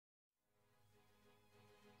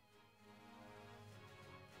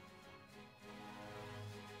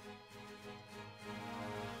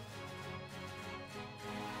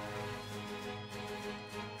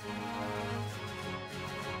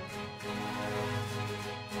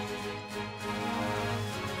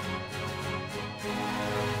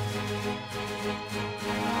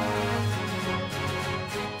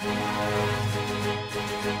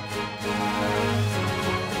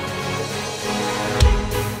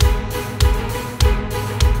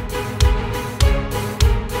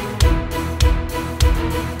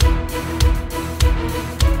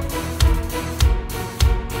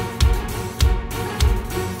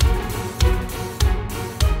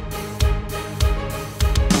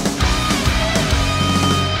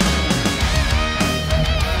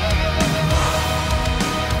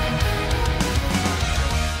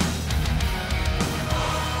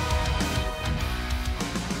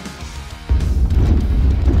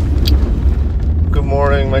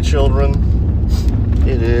morning, my children.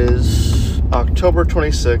 It is October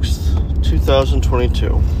 26th,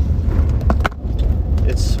 2022.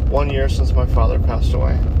 It's 1 year since my father passed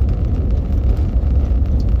away.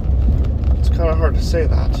 It's kind of hard to say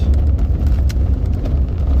that.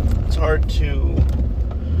 It's hard to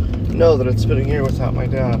know that it's been a year without my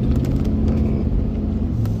dad.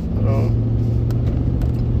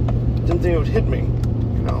 Didn't think it would hit me,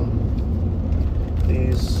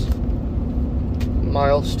 These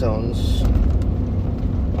milestones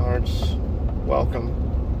aren't welcome.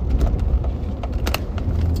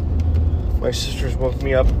 My sisters woke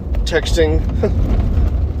me up texting.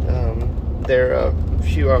 They're a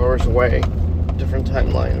few hours away, different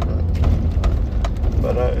timeline,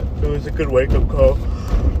 but it was a good wake-up call.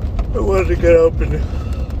 I wanted to get up and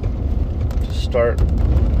just start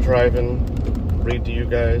driving, read to you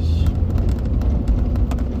guys.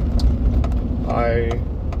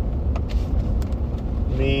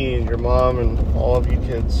 Me and your mom and all of you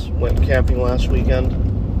kids went camping last weekend.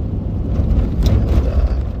 And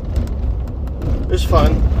it was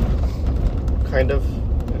fun, kind of.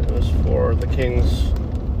 It was for the King's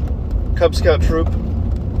Cub Scout troop.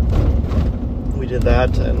 We did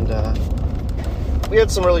that, and we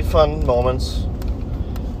had some really fun moments.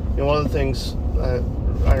 One of the things I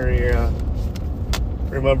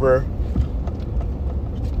remember,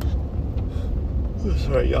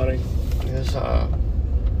 sorry, yawning, is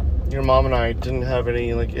your mom and I didn't have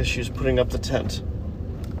any issues putting up the tent.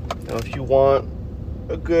 If you want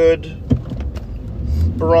a good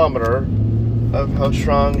barometer of how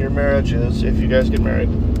strong your marriage is, if you guys get married,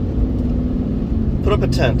 put up a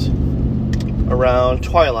tent around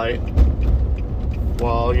twilight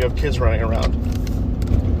while you have kids running around.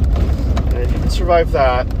 And if you can survive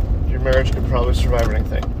that, your marriage could probably survive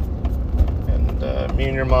anything. And me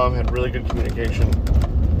and your mom had really good communication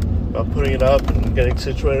about putting it up and getting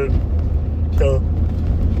situated. So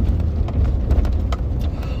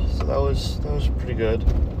that was pretty good.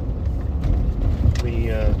 We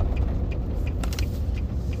had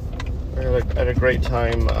a great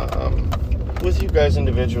time with you guys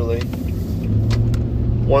individually.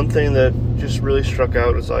 One thing that just really struck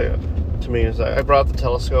out to me is I brought the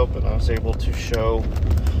telescope, and I was able to show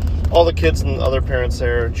all the kids and other parents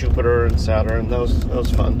there Jupiter and Saturn. That was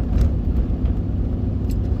fun.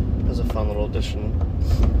 It was a fun little addition.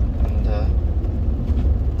 And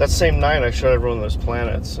that same night, I showed everyone those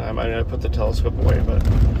planets. I put the telescope away, but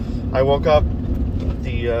I woke up.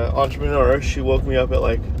 The entrepreneur, she woke me up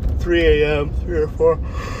at 3 a.m., 3 or 4.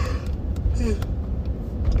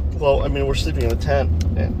 Well, we're sleeping in the tent,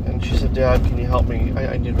 and she said, "Dad, can you help me?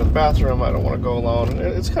 I need to go to the bathroom. I don't want to go alone." And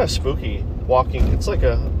it's kind of spooky walking. It's like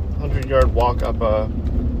a 100-yard walk up a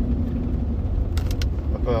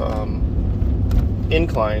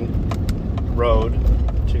incline road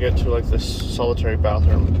to get to this solitary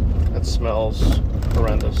bathroom that smells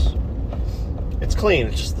horrendous. It's clean.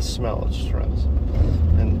 It's just the smell. It's just horrendous.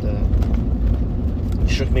 And you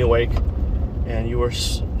shook me awake, and you were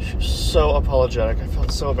so apologetic. I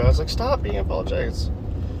felt so bad. I was like, "Stop being apologetic. It's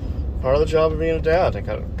part of the job of being a dad. I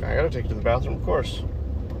gotta take you to the bathroom, of course."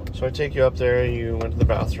 So I take you up there, you went to the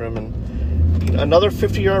bathroom, and another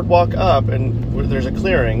 50-yard walk up, and there's a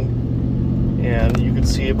clearing, and you can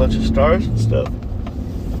see a bunch of stars and stuff.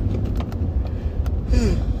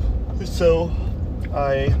 So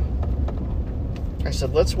I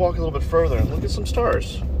said, "Let's walk a little bit further and look at some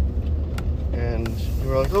stars." And you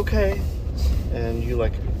were like, "Okay." And you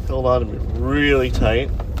held on to me really tight.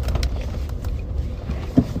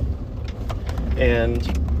 And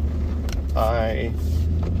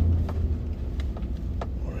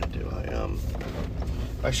what did I do?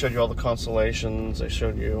 I showed you all the constellations. I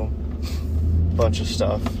showed you a bunch of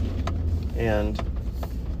stuff. And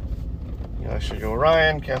I showed you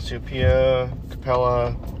Orion, Cassiopeia,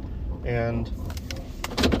 Capella, and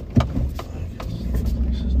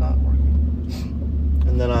this is not working.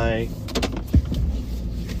 And then I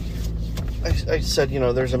said,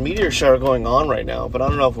 there's a meteor shower going on right now, but I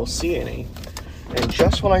don't know if we'll see any. And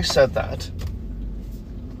just when I said that,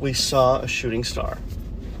 we saw a shooting star.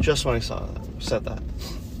 Just when I said that.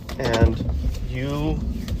 And you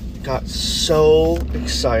got so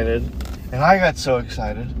excited, and I got so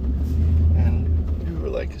excited, and you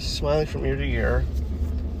were smiling from ear to ear.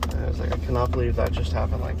 And I was like, I cannot believe that just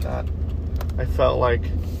happened like that. I felt like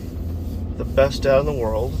the best dad in the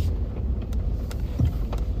world.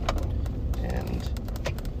 And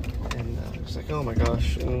I was like, oh my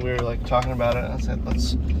gosh. And we were talking about it, and I said, I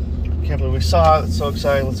can't believe we saw it. It's so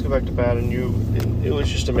exciting. Let's go back to bed. And it was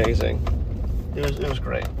just amazing. It was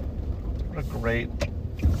great. What a great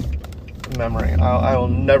memory. I will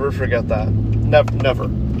never forget that. Never.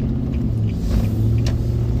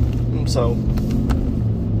 And so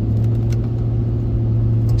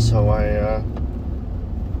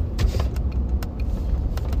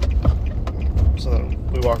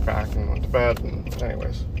then we walked back and went to bed, and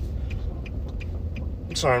anyways.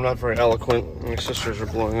 Sorry, I'm not very eloquent. My sisters are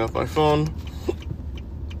blowing up my phone.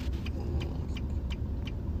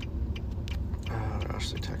 Oh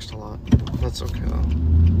gosh, they text a lot. That's okay though.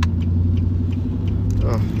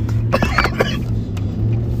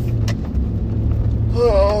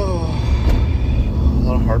 Oh, a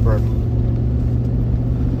lot of heartburn.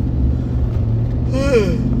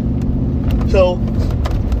 So,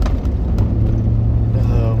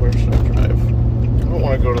 where should I drive? I don't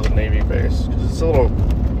want to go to the Navy base because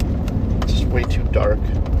it's just way too dark.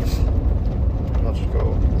 I'll just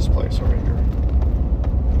go this place over here.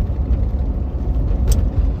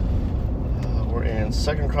 We're in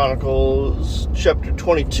 2 Chronicles chapter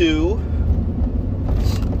 22.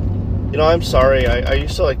 I'm sorry. I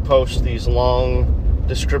used to post these long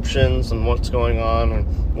descriptions and what's going on and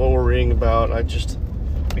what we're reading about.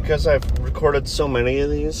 Because I've recorded so many of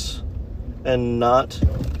these and not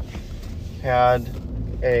had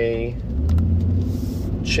a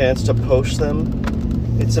chance to post them,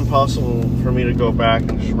 it's impossible for me to go back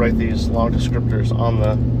and just write these long descriptors on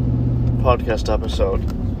the podcast episode.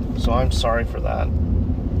 So I'm sorry for that.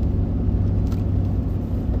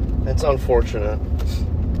 It's unfortunate.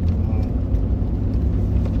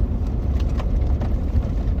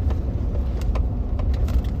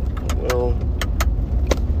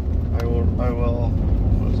 I will.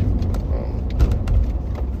 What is it?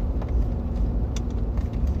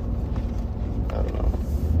 I don't know.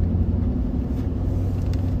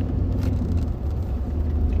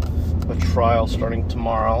 A trial starting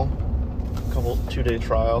tomorrow. 2-day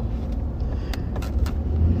trial.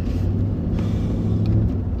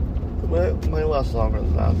 It might last longer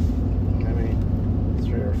than that. Maybe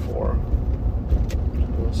 3 or 4.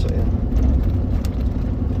 We'll see.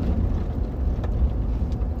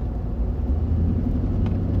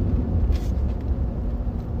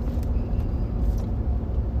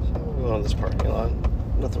 On this parking lot.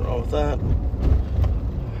 Nothing wrong with that.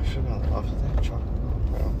 I should have gone off the chocolate.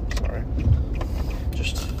 No, sorry.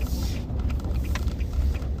 Just.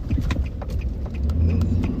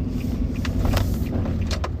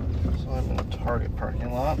 So I'm in a Target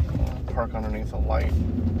parking lot. I'll park underneath a light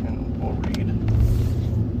and we'll read.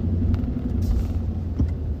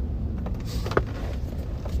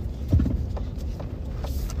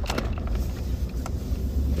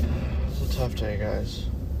 It's a tough day, guys.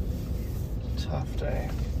 Tough day.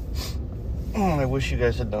 I wish you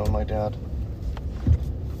guys had known my dad.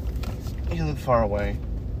 He lived far away.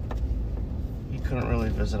 He couldn't really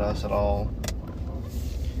visit us at all.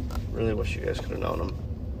 Really wish you guys could have known him.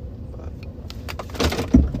 But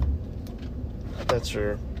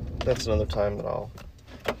that's another time that I'll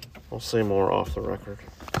say more off the record.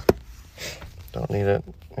 Don't need it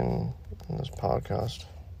in this podcast.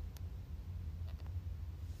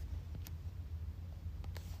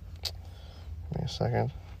 Give me a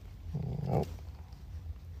second. Nope.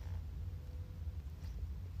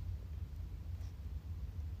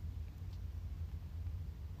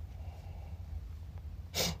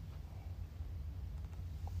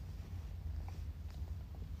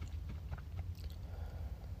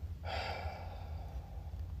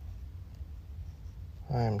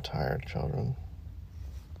 I am tired, children.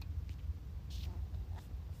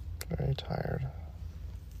 Very tired.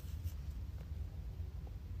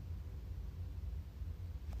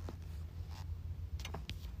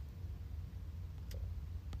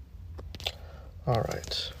 All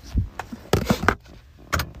right.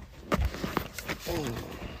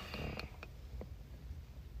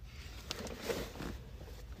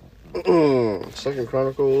 2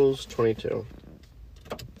 Chronicles 22.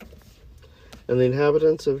 And the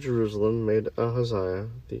inhabitants of Jerusalem made Ahaziah,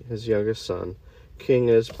 his youngest son, king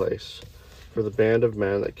in his place, for the band of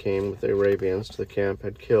men that came with the Arabians to the camp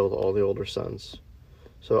had killed all the older sons.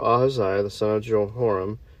 So Ahaziah, the son of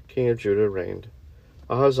Jehoram, king of Judah, reigned.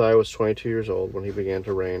 Ahaziah was 22 years old when he began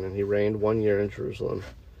to reign, and he reigned 1 year in Jerusalem.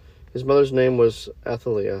 His mother's name was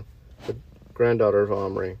Athaliah, the granddaughter of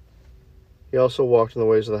Omri. He also walked in the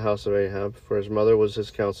ways of the house of Ahab, for his mother was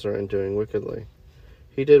his counselor in doing wickedly.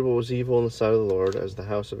 He did what was evil in the sight of the Lord, as the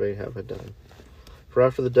house of Ahab had done. For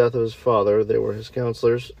after the death of his father, they were his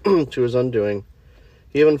counselors to his undoing.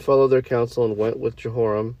 He even followed their counsel and went with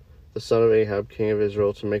Jehoram, the son of Ahab, king of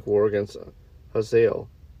Israel, to make war against Hazael,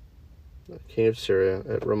 king of Syria,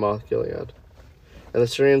 at Ramoth Gilead. And the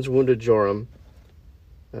Syrians wounded Joram,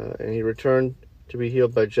 and he returned to be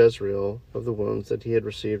healed by Jezreel of the wounds that he had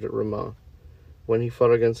received at Ramah, when he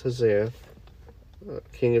fought against Hazael,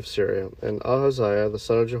 king of Syria. And Ahaziah, the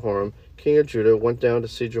son of Jehoram, king of Judah, went down to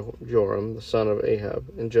see Joram, the son of Ahab,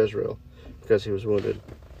 in Jezreel, because he was wounded.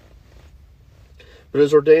 But it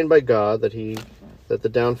was ordained by God that the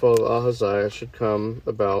downfall of Ahaziah should come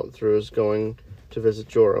about through his going to visit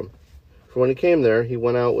Joram. For when he came there, he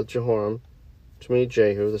went out with Jehoram to meet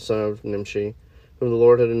Jehu, the son of Nimshi, whom the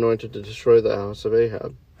Lord had anointed to destroy the house of Ahab.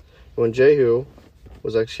 And when Jehu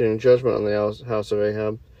was executing judgment on the house of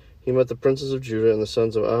Ahab, he met the princes of Judah and the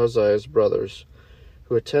sons of Ahaziah's brothers,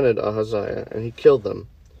 who attended Ahaziah, and he killed them.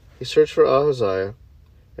 He searched for Ahaziah,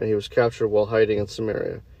 and he was captured while hiding in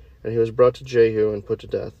Samaria, and he was brought to Jehu and put to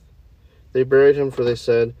death. They buried him, for they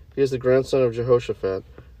said, "He is the grandson of Jehoshaphat,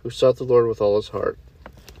 who sought the Lord with all his heart."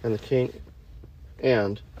 And the king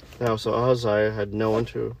and the house of Ahaziah had no one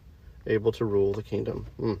able to rule the kingdom.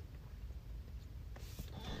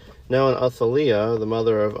 Now when Athaliah, the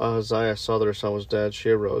mother of Ahaziah, saw that her son was dead, she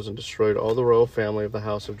arose and destroyed all the royal family of the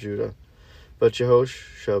house of Judah. But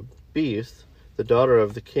Jehoshabeth, the daughter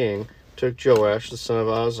of the king, took Joash, the son of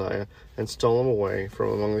Ahaziah, and stole him away from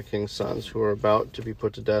among the king's sons, who were about to be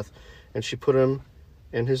put to death, and she put him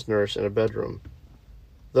and his nurse in a bedroom.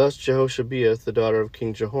 Thus Jehoshabeth, the daughter of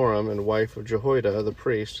King Jehoram, and wife of Jehoiada the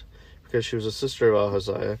priest, because she was a sister of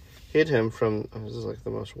Ahaziah, hid him from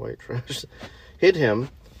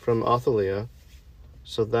Athaliah,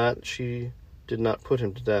 so that she did not put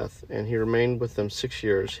him to death, and he remained with them 6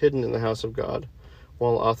 years, hidden in the house of God,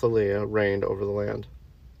 while Athaliah reigned over the land.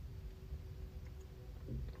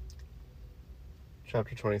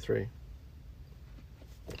 Chapter 23.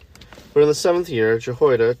 But in the 7th year,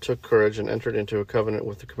 Jehoiada took courage and entered into a covenant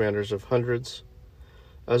with the commanders of hundreds,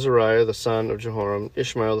 Azariah the son of Jehoram,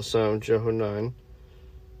 Ishmael the son of Jehohanan,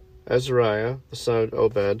 Azariah the son of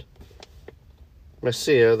Obed,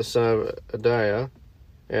 Messiah the son of Adiah,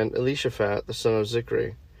 and Elishaphat the son of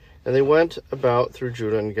Zichri. And they went about through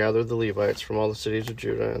Judah and gathered the Levites from all the cities of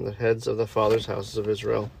Judah and the heads of the fathers' houses of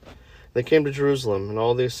Israel. They came to Jerusalem, and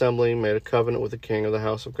all the assembly made a covenant with the king of the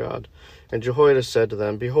house of God. And Jehoiada said to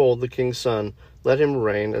them, "Behold, the king's son, let him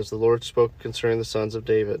reign, as the Lord spoke concerning the sons of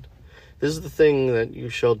David. This is the thing that you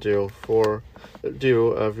shall do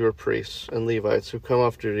of your priests and Levites who come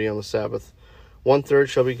off duty on the Sabbath. 1/3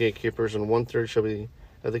 shall be gatekeepers, and 1/3 shall be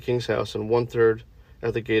at the king's house, and 1/3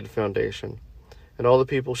 at the gate of foundation. And all the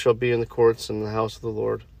people shall be in the courts and in the house of the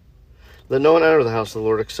Lord. Let no one enter the house of the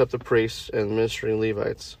Lord except the priests and the ministering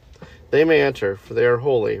Levites. They may enter, for they are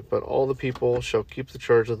holy, but all the people shall keep the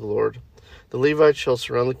charge of the Lord. The Levites shall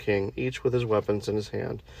surround the king, each with his weapons in his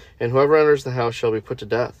hand, and whoever enters the house shall be put to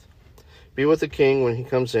death. Be with the king when he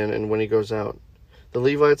comes in and when he goes out." The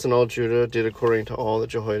Levites and all Judah did according to all that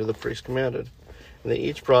Jehoiada the priest commanded, and they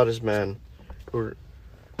each brought his men who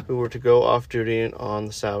were to go off duty on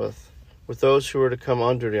the Sabbath, with those who were to come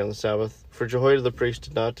on duty on the Sabbath. For Jehoiada the priest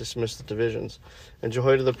did not dismiss the divisions, and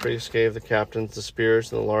Jehoiada the priest gave the captains the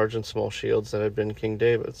spears and the large and small shields that had been King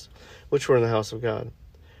David's, which were in the house of God.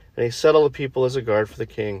 And he set all the people as a guard for the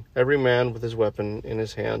king, every man with his weapon in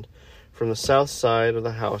his hand, from the south side of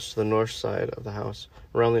the house to the north side of the house,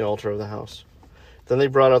 around the altar of the house. Then they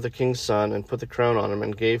brought out the king's son, and put the crown on him,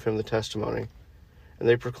 and gave him the testimony. And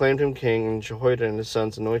they proclaimed him king, and Jehoiada and his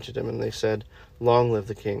sons anointed him, and they said, "Long live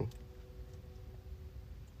the king."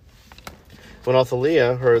 When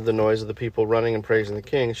Athaliah heard the noise of the people running and praising the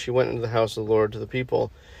king, she went into the house of the Lord to the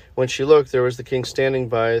people. When she looked, there was the king standing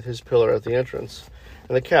by his pillar at the entrance,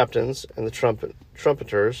 and the captains and the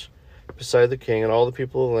trumpeters beside the king, and all the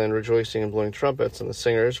people of the land rejoicing and blowing trumpets, and the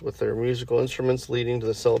singers with their musical instruments leading to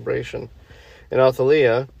the celebration. And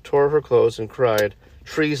Athaliah tore her clothes and cried,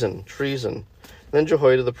 "Treason! Treason!" Then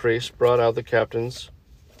Jehoiada the priest brought out the captains.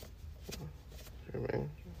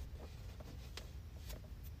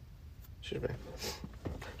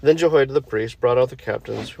 Then Jehoiada the priest brought out the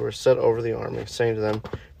captains who were set over the army, saying to them,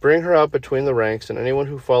 "Bring her out between the ranks, and anyone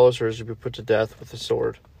who follows her is to be put to death with the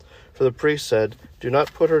sword." For the priest said, "Do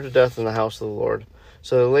not put her to death in the house of the Lord."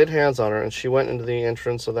 So they laid hands on her, and she went into the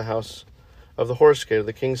entrance of the house of the horse gate of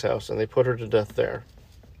the king's house, and they put her to death there.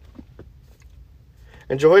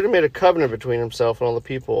 And Jehoiada made a covenant between himself and all the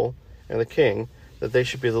people and the king, that they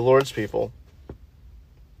should be the Lord's people.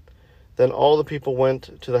 Then all the people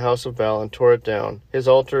went to the house of Baal and tore it down, his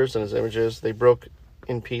altars and his images they broke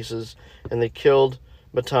in pieces, and they killed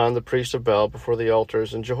Mattan the priest of Baal before the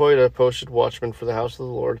altars. And Jehoiada posted watchmen for the house of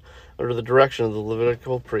the Lord under the direction of the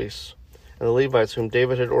Levitical priests and the Levites whom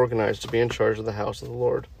David had organized to be in charge of the house of the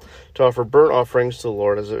Lord, to offer burnt offerings to the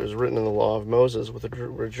Lord, as it was written in the law of Moses, with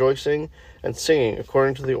rejoicing and singing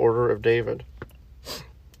according to the order of David.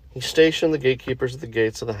 He stationed the gatekeepers at the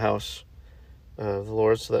gates of the house of the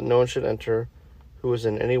Lord, so that no one should enter who was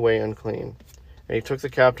in any way unclean. And he took the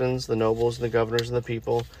captains, the nobles, and the governors, and the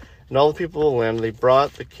people, and all the people of the land, and they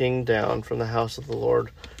brought the king down from the house of the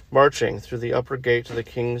Lord, marching through the upper gate to the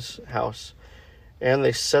king's house. And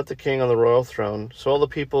they set the king on the royal throne. So all the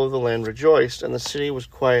people of the land rejoiced, and the city was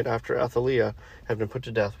quiet after Athaliah had been put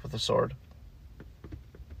to death with the sword.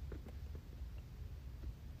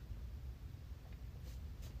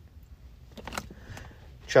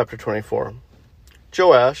 Chapter 24.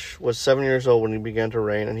 Joash was 7 years old when he began to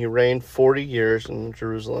reign, and he reigned 40 years in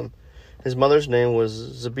Jerusalem. His mother's name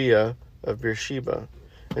was Zibiah of Beersheba.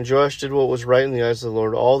 And Joash did what was right in the eyes of the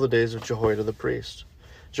Lord all the days of Jehoiada the priest.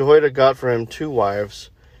 Jehoiada got for him 2 wives,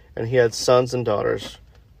 and he had sons and daughters.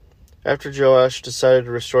 After Joash decided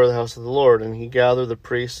to restore the house of the Lord, and he gathered the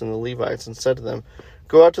priests and the Levites, and said to them,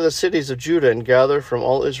 "Go out to the cities of Judah, and gather from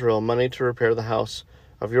all Israel money to repair the house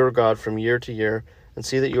of your God from year to year, and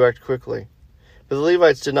see that you act quickly." But the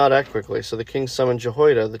Levites did not act quickly, so the king summoned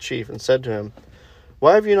Jehoiada the chief, and said to him,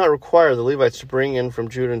 "Why have you not required the Levites to bring in from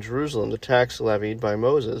Judah and Jerusalem the tax levied by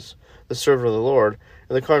Moses, the servant of the Lord,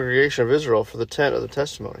 and the congregation of Israel for the tent of the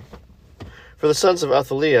testimony?" For the sons of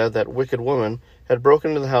Athaliah, that wicked woman, had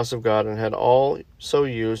broken into the house of God, and had also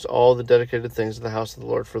used all the dedicated things of the house of the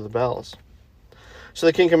Lord for the Baals. So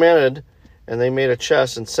the king commanded, and they made a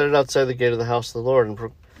chest, and set it outside the gate of the house of the Lord,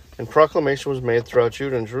 and proclamation was made throughout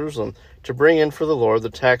Judah and Jerusalem to bring in for the Lord the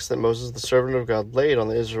tax that Moses the servant of God laid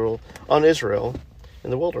on Israel in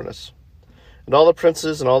the wilderness. And all the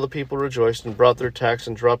princes and all the people rejoiced, and brought their tax,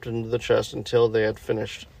 and dropped it into the chest until they had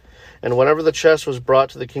finished. And whenever the chest was brought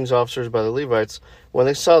to the king's officers by the Levites, when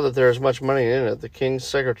they saw that there was much money in it, the king's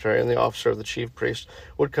secretary and the officer of the chief priest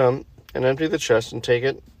would come and empty the chest, and take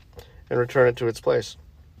it and return it to its place.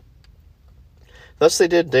 Thus they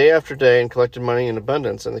did day after day, and collected money in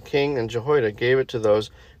abundance, and the king and Jehoiada gave it to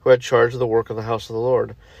those who had charge of the work of the house of the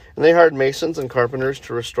Lord. And they hired masons and carpenters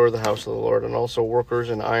to restore the house of the Lord, and also workers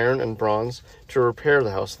in iron and bronze to repair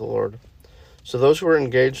the house of the Lord. So those who were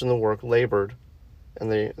engaged in the work labored,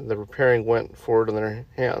 and the repairing went forward in their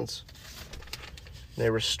hands. And they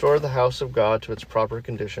restored the house of God to its proper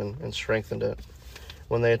condition, and strengthened it.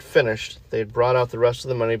 When they had finished, they had brought out the rest of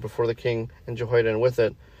the money before the king and Jehoiada, and with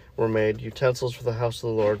it were made utensils for the house of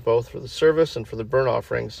the Lord, both for the service and for the burnt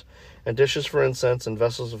offerings, and dishes for incense, and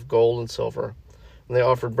vessels of gold and silver. And they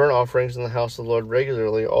offered burnt offerings in the house of the Lord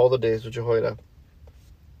regularly all the days of Jehoiada.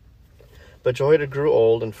 But Jehoiada grew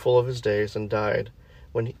old and full of his days, and died,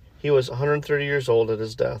 when he was 130 years old at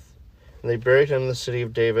his death. And they buried him in the city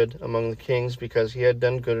of David among the kings, because he had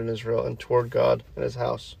done good in Israel and toward God and his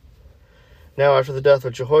house. Now after the death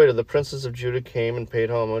of Jehoiada, the princes of Judah came and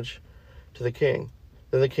paid homage to the king.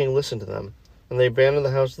 Then the king listened to them, and they abandoned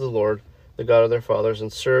the house of the Lord, the God of their fathers,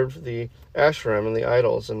 and served the Asherim and the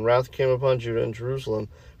idols. And wrath came upon Judah and Jerusalem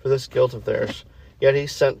for this guilt of theirs. Yet he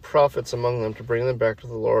sent prophets among them to bring them back to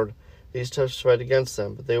the Lord. These testified against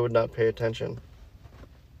them, but they would not pay attention.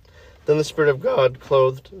 Then the Spirit of God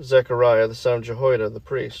clothed Zechariah, the son of Jehoiada, the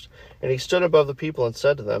priest, and he stood above the people and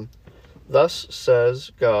said to them, "Thus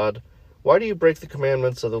says God, why do you break the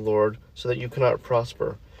commandments of the Lord, so that you cannot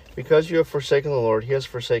prosper? Because you have forsaken the Lord, he has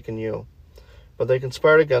forsaken you." But they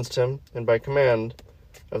conspired against him, and by command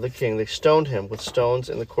of the king they stoned him with stones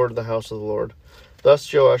in the court of the house of the Lord.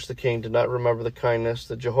 Thus Joash the king did not remember the kindness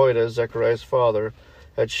that Jehoiada, Zechariah's father,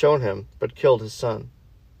 had shown him, but killed his son.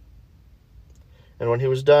 And when he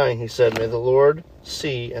was dying, he said, "May the Lord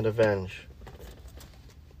see and avenge."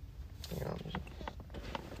 Yeah, there's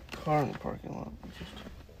a car in the parking lot. I just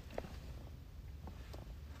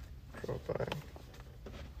drove by.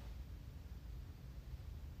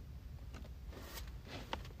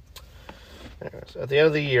 Anyways, at the end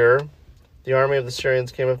of the year, the army of the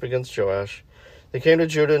Syrians came up against Joash. They came to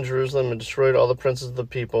Judah and Jerusalem and destroyed all the princes of the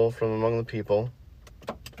people from among the people,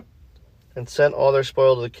 and sent all their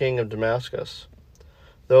spoil to the king of Damascus.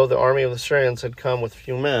 Though the army of the Syrians had come with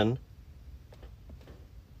few men,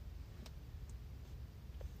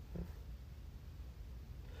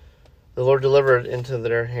 the Lord delivered into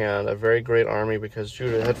their hand a very great army, because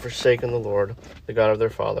Judah had forsaken the Lord, the God of their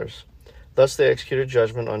fathers. Thus they executed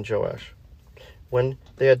judgment on Joash. When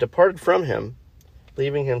they had departed from him,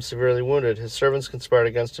 leaving him severely wounded, his servants conspired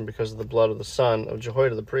against him because of the blood of the son of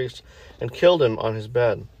Jehoiada the priest, and killed him on his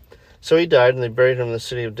bed. So he died, and they buried him in the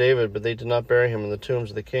city of David, but they did not bury him in the tombs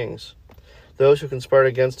of the kings. Those who conspired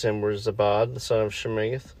against him were Zabad, the son of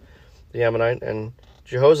Shemaith, the Ammonite, and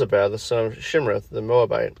Jehozabad, the son of Shimrith, the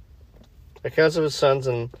Moabite. Accounts of his sons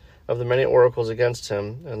and of the many oracles against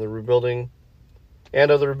him, and of the rebuilding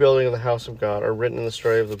of the house of God, are written in the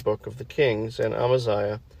story of the book of the Kings and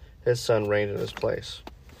Amaziah his son reigned in his place.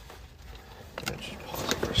 Let's just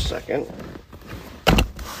pause it for a second.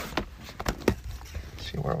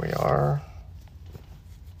 See where we are.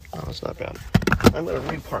 Oh, it's not bad. I'm going to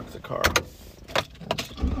repark the car.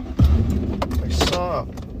 I saw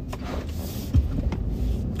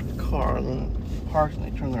a car and then parked and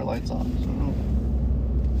they turned their lights off. So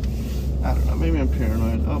I don't know. Maybe I'm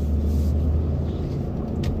paranoid. Oh,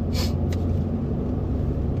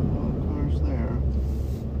 car's there.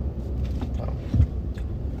 Oh.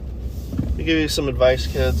 To give you some advice,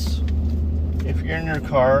 kids. If you're in your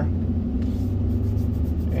car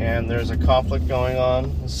and there's a conflict going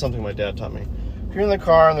on, this is something my dad taught me. If you're in the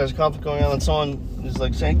car and there's a conflict going on and someone is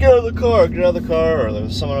like saying, get out of the car, or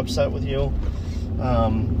there's someone upset with you,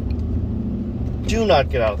 do not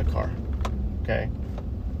get out of the car, okay?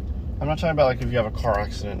 I'm not talking about like if you have a car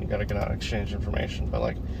accident, you gotta get out and exchange information, but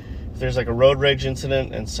like if there's like a road rage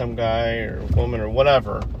incident and some guy or woman or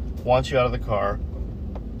whatever wants you out of the car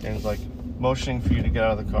and is like motioning for you to get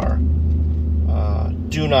out of the car,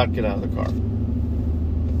 do not get out of the car.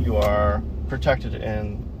 You are protected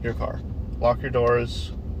in your car. Lock your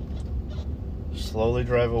doors. Slowly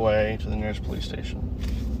drive away to the nearest police station.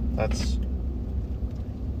 That's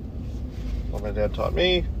what my dad taught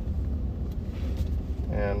me.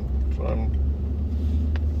 And that's what I'm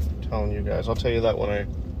telling you guys. I'll tell you that when I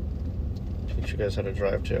teach you guys how to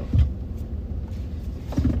drive too.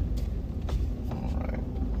 Alright.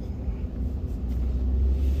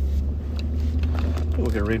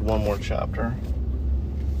 We could read one more chapter.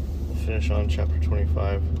 Finish on chapter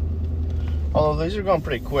 25. Although these are going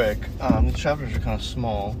pretty quick. The chapters are kind of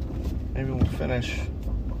small. Maybe we could finish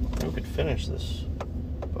this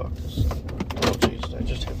book. Oh jeez, I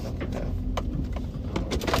just hit that.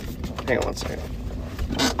 Hang on one second.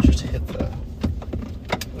 Just hit the...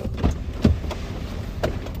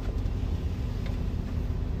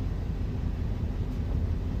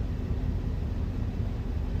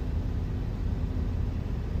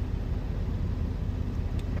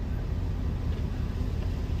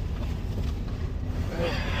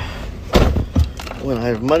 When I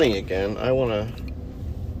have money again, I want to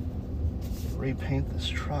repaint this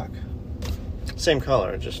truck. Same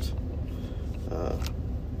color, just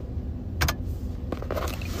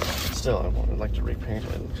still I would like to repaint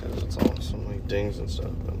it because it's all so many dings and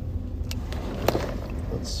stuff. But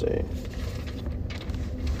let's see.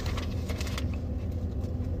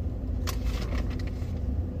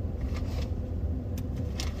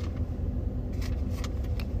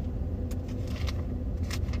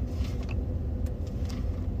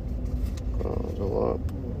 There's a lot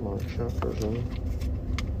more chapters in.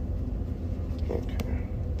 Okay.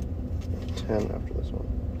 10 after this one.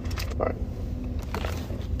 Alright.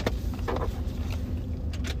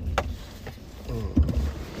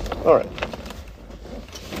 Alright.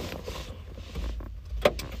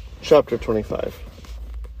 Chapter 25.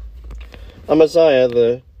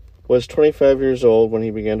 Amaziah was 25 years old when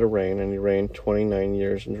he began to reign, and he reigned 29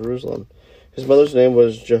 years in Jerusalem. His mother's name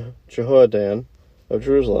was Jehoaddan of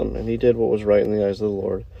Jerusalem, and he did what was right in the eyes of the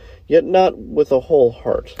Lord, yet not with a whole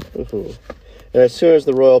heart. And as soon as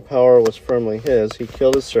the royal power was firmly his, he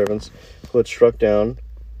killed his servants who had struck down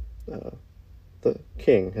the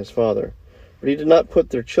king, his father. But he did not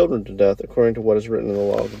put their children to death, according to what is written in the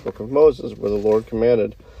law of the book of Moses, where the Lord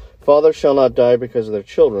commanded, fathers shall not die because of their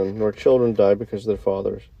children, nor children die because of their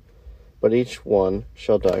fathers, but each one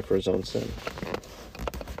shall die for his own sin.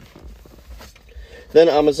 Then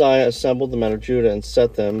Amaziah assembled the men of Judah and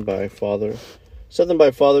set them by fathers'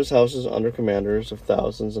 houses under commanders of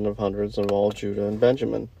thousands and of hundreds of all Judah and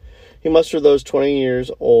Benjamin. He mustered those 20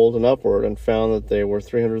 years old and upward, and found that they were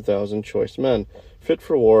 300,000 choice men, fit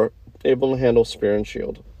for war, able to handle spear and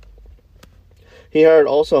shield. He hired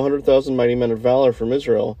also 100,000 mighty men of valor from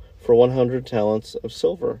Israel for 100 talents of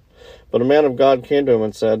silver. But a man of God came to him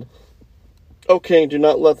and said, O king, do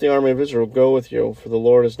not let the army of Israel go with you, for the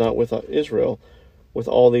Lord is not with Israel, with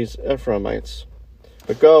all these Ephraimites.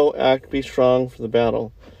 But go, act, be strong for the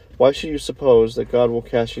battle. Why should you suppose that God will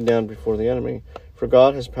cast you down before the enemy? For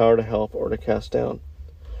God has power to help or to cast down.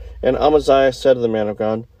 And Amaziah said to the man of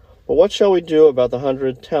God, But what shall we do about the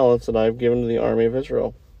 100 talents that I have given to the army of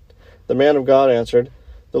Israel? The man of God answered,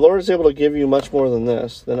 The Lord is able to give you much more than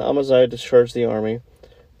this. Then Amaziah discharged the army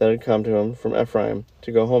that had come to him from Ephraim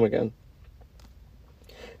to go home again.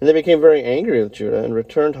 And they became very angry with Judah and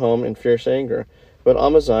returned home in fierce anger. But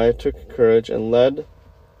Amaziah took courage and led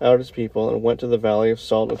out his people and went to the valley of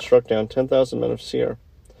Salt and struck down 10,000 men of Seir.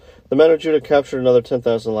 The men of Judah captured another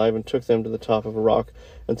 10,000 alive and took them to the top of a rock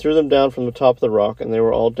and threw them down from the top of the rock, and they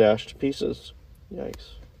were all dashed to pieces.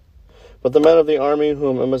 Yikes. But the men of the army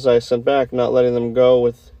whom Amaziah sent back, not letting them go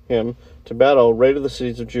with him to battle, raided the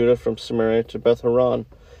cities of Judah from Samaria to Beth Horon,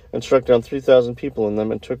 and struck down 3,000 people in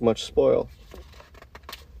them, and took much spoil.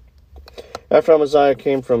 After Amaziah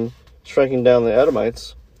came from striking down the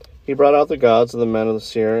Edomites, he brought out the gods of the men of the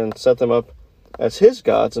Seir, and set them up as his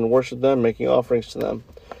gods, and worshipped them, making offerings to them.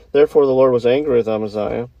 Therefore the Lord was angry with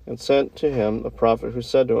Amaziah, and sent to him a prophet, who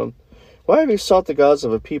said to him, Why have you sought the gods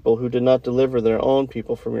of a people who did not deliver their own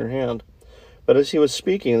people from your hand? But as he was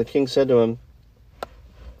speaking, the king said to him,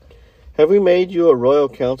 Have we made you a royal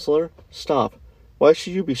counselor? Stop. Why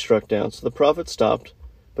should you be struck down? So the prophet stopped,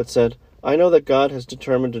 but said, I know that God has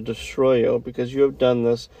determined to destroy you, because you have done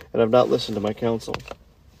this, and have not listened to my counsel.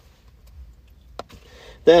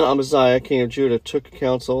 Then Amaziah, king of Judah, took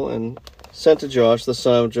counsel, and sent to Joash, the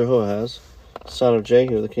son of Jehoahaz, son of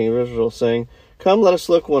Jehu, the king of Israel, saying, Come, let us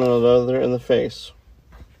look one another in the face.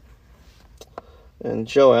 And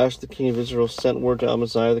Joash, the king of Israel, sent word to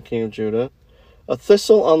Amaziah, the king of Judah, A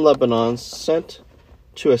thistle on Lebanon sent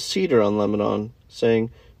to a cedar on Lebanon,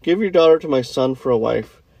 saying, Give your daughter to my son for a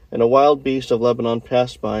wife. And a wild beast of Lebanon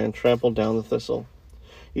passed by and trampled down the thistle.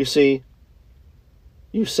 You say,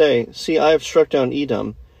 See, I have struck down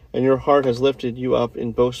Edom, and your heart has lifted you up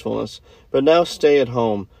in boastfulness. But now stay at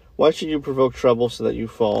home. Why should you provoke trouble so that you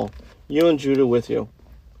fall, you and Judah with you?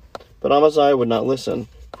 But Amaziah would not listen,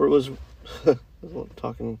 for it was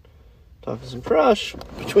talking some trash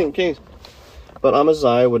between kings. But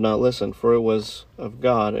Amaziah would not listen, for it was of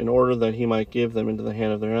God, in order that he might give them into the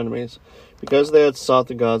hand of their enemies, because they had sought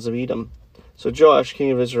the gods of Edom. So Joash, king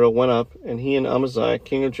of Israel, went up, and he and Amaziah,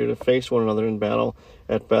 king of Judah, faced one another in battle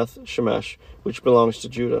at Beth Shemesh, which belongs to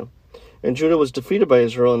Judah. And Judah was defeated by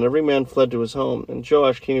Israel, and every man fled to his home. And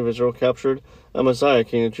Joash, king of Israel, captured Amaziah,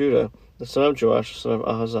 king of Judah, the son of Joash, the son of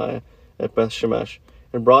Ahaziah, at Beth Shemesh,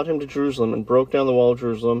 and brought him to Jerusalem, and broke down the wall of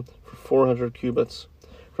Jerusalem for 400 cubits,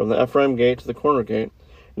 from the Ephraim gate to the corner gate.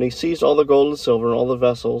 And he seized all the gold and silver, and all the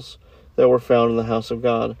vessels that were found in the house of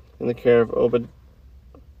God, in the care of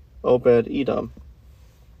Obed-Edom.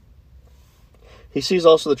 He seized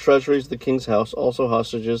also the treasuries of the king's house, also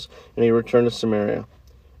hostages, and he returned to Samaria.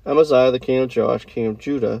 Amaziah, the king of Joash, king of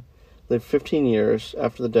Judah, lived 15 years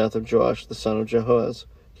after the death of Joash, the son of Jehoahaz,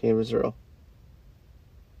 king of Israel.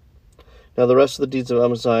 Now the rest of the deeds of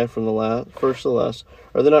Amaziah, from the first to the last,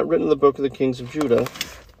 are they not written in the book of the kings of Judah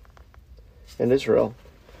and Israel?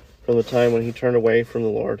 From the time when he turned away from the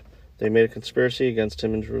Lord, they made a conspiracy against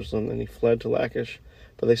him in Jerusalem, and he fled to Lachish.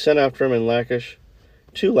 But they sent after him to Lachish,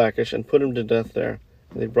 and put him to death there.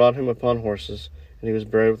 And they brought him upon horses, and he was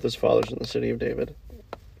buried with his fathers in the city of David.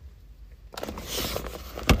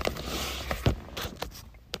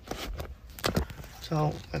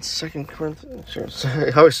 So that's Second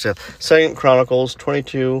Chronicles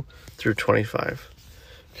 22 through 25.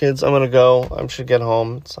 Kids, I'm gonna go. I should get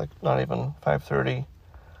home. It's like not even 5:30. I'm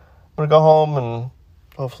gonna go home and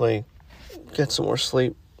hopefully get some more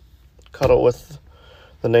sleep. Cuddle with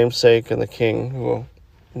the namesake and the king, who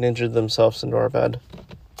ninjaed themselves into our bed.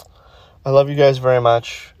 I love you guys very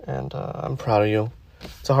much, and I'm proud of you.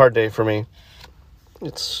 It's a hard day for me.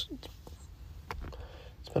 It's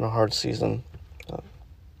been a hard season.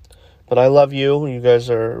 But I love you. You guys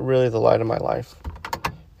are really the light of my life.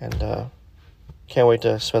 And can't wait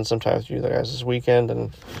to spend some time with you guys this weekend.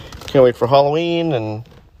 And can't wait for Halloween and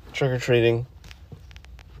trick-or-treating.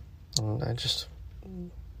 And I just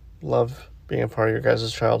love being a part of your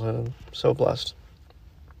guys' childhood. I'm so blessed.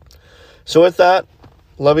 So with that,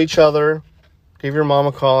 love each other. Give your mom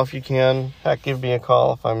a call if you can. Heck, give me a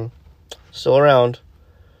call if I'm still around.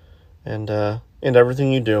 And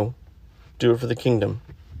everything you do it for the kingdom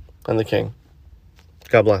and the king.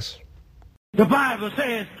 God bless. The Bible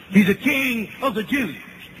says he's a king of the Jews.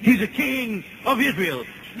 He's a king of Israel.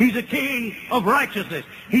 He's a king of righteousness.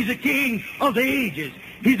 He's a king of the ages.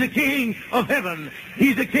 He's a king of heaven.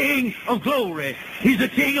 He's a king of glory. He's a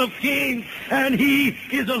king of kings, and he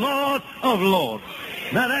is the Lord of lords.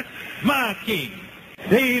 Now that's my king.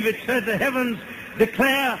 David said the heavens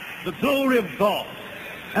declare the glory of God,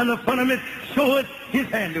 and the firmament showeth his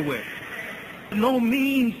handiwork. No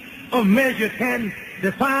means of measure can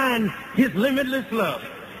define his limitless love.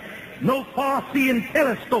 No far-seeing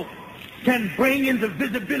telescope can bring into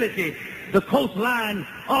visibility the coastline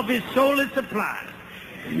of his shoaly supply.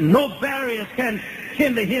 No barriers can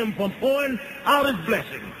hinder him from pouring out his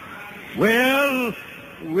blessing. Well,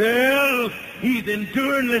 he's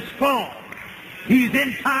enduringly strong. He's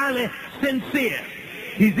entirely sincere.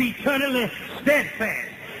 He's eternally steadfast.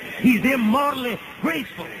 He's immortally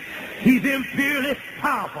graceful. He's imperially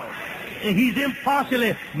powerful. And he's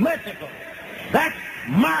impartially merciful. That's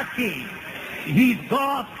my king. He's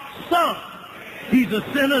God's son. He's a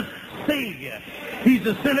sinner's savior. He's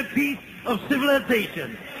the centerpiece of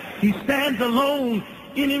civilization. He stands alone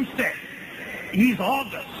in himself. He's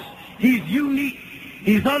august. He's unique.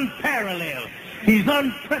 He's unparalleled. He's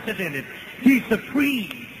unprecedented. He's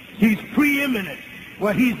supreme. He's preeminent.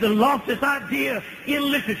 Well, he's the loftiest idea in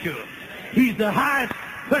literature. He's the highest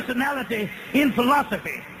personality in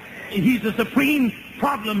philosophy. He's the supreme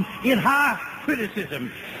problem in high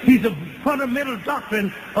criticism. He's the fundamental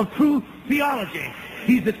doctrine of true theology.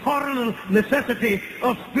 He's the cardinal necessity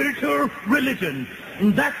of spiritual religion.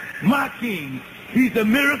 And that's my king. He's the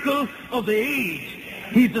miracle of the age.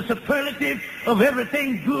 He's the superlative of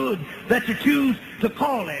everything good that you choose to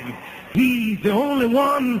call him. He's the only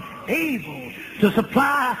one able to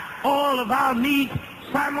supply all of our needs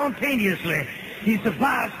simultaneously. He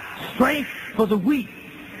supplies strength for the weak.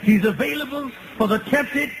 He's available for the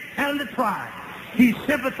tempted and the tried. He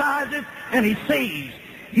sympathizes and he saves.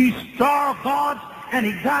 He guards and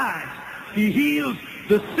he guides. He heals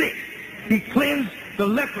the sick. He cleanses the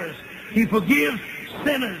lepers. He forgives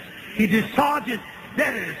sinners. He discharges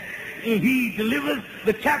debtors. He delivers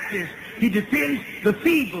the captives. He defends the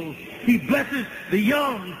feeble. He blesses the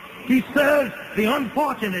young. He serves the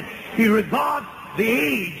unfortunate. He regards the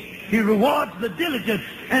aged. He rewards the diligent.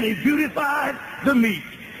 And he beautifies the meek.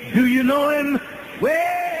 Do you know him?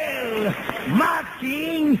 Well, my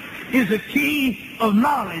king is a key of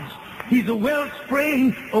knowledge. He's a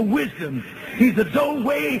wellspring of wisdom. He's a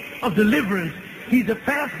doorway of deliverance. He's a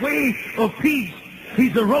pathway of peace.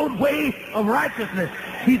 He's a roadway of righteousness.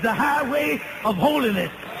 He's a highway of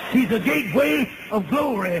holiness. He's a gateway of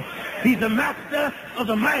glory. He's a master of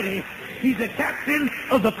the mighty. He's a captain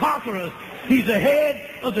of the conquerors. He's the head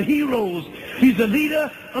of the heroes. He's the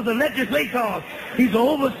leader of the legislators. He's the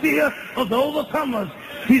overseer of the overcomers.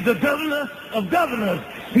 He's the governor of governors.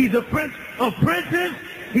 He's the prince of princes.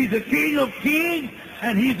 He's the king of kings.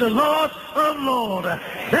 And he's the Lord of lords.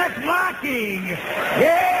 That's my king.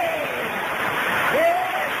 Yeah. Yeah.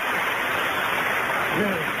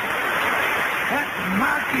 Yeah. That's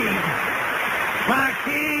my king. My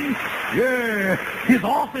king. Yeah. His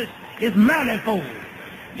office is manifold.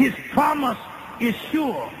 His promise is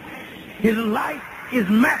sure. His life is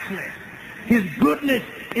matchless. His goodness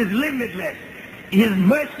is limitless. His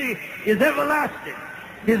mercy is everlasting.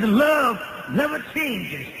 His love never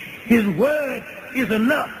changes. His word is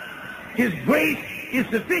enough. His grace is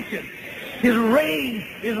sufficient. His reign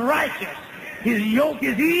is righteous. His yoke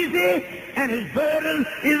is easy and his burden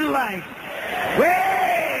is light.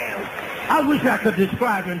 Well, I wish I could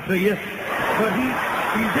describe him to you, but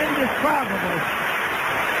he's indescribable.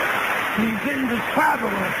 He's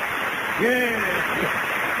indescribable. Yeah.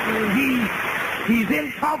 He's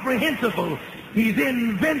incomprehensible. He's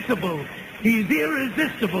invincible. He's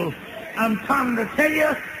irresistible. I'm trying to tell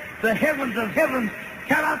you, the heavens of heavens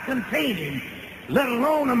cannot contain him, let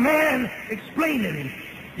alone a man explaining him.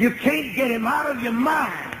 You can't get him out of your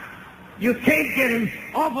mind. You can't get him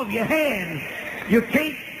off of your hand. You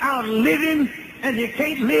can't outlive him, and you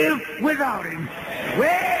can't live without him.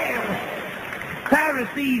 Well,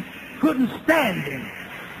 Pharisees couldn't stand him,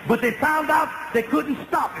 but they found out they couldn't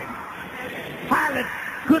stop him. Pilate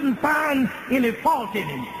couldn't find any fault in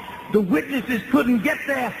him. The witnesses couldn't get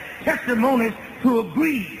their testimonies to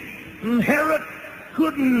agree. Herod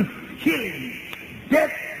couldn't kill him.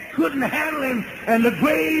 Death couldn't handle him, and the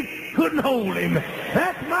grave couldn't hold him.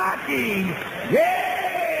 That's my king.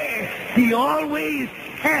 Yeah! He always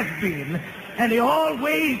has been, and he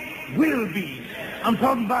always will be. I'm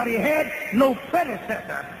talking about he had no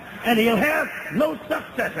predecessor, and he'll have no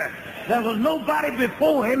successor. There was nobody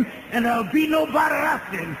before him, and there'll be nobody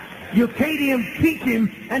after him. You can't impeach him,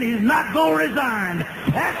 and he's not going to resign.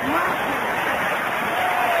 That's my king.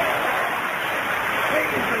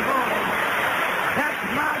 Praise the Lord. That's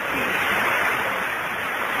my king.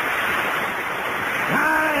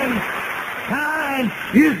 Thine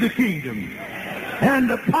is the kingdom, and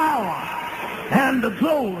the power, and the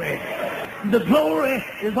glory. The glory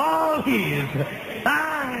is all his.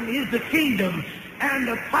 Thine is the kingdom, and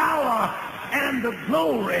the power, and the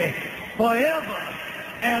glory forever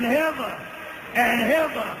and ever and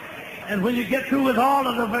ever. And when you get through with all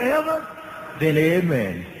of the forever, then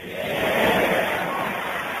amen.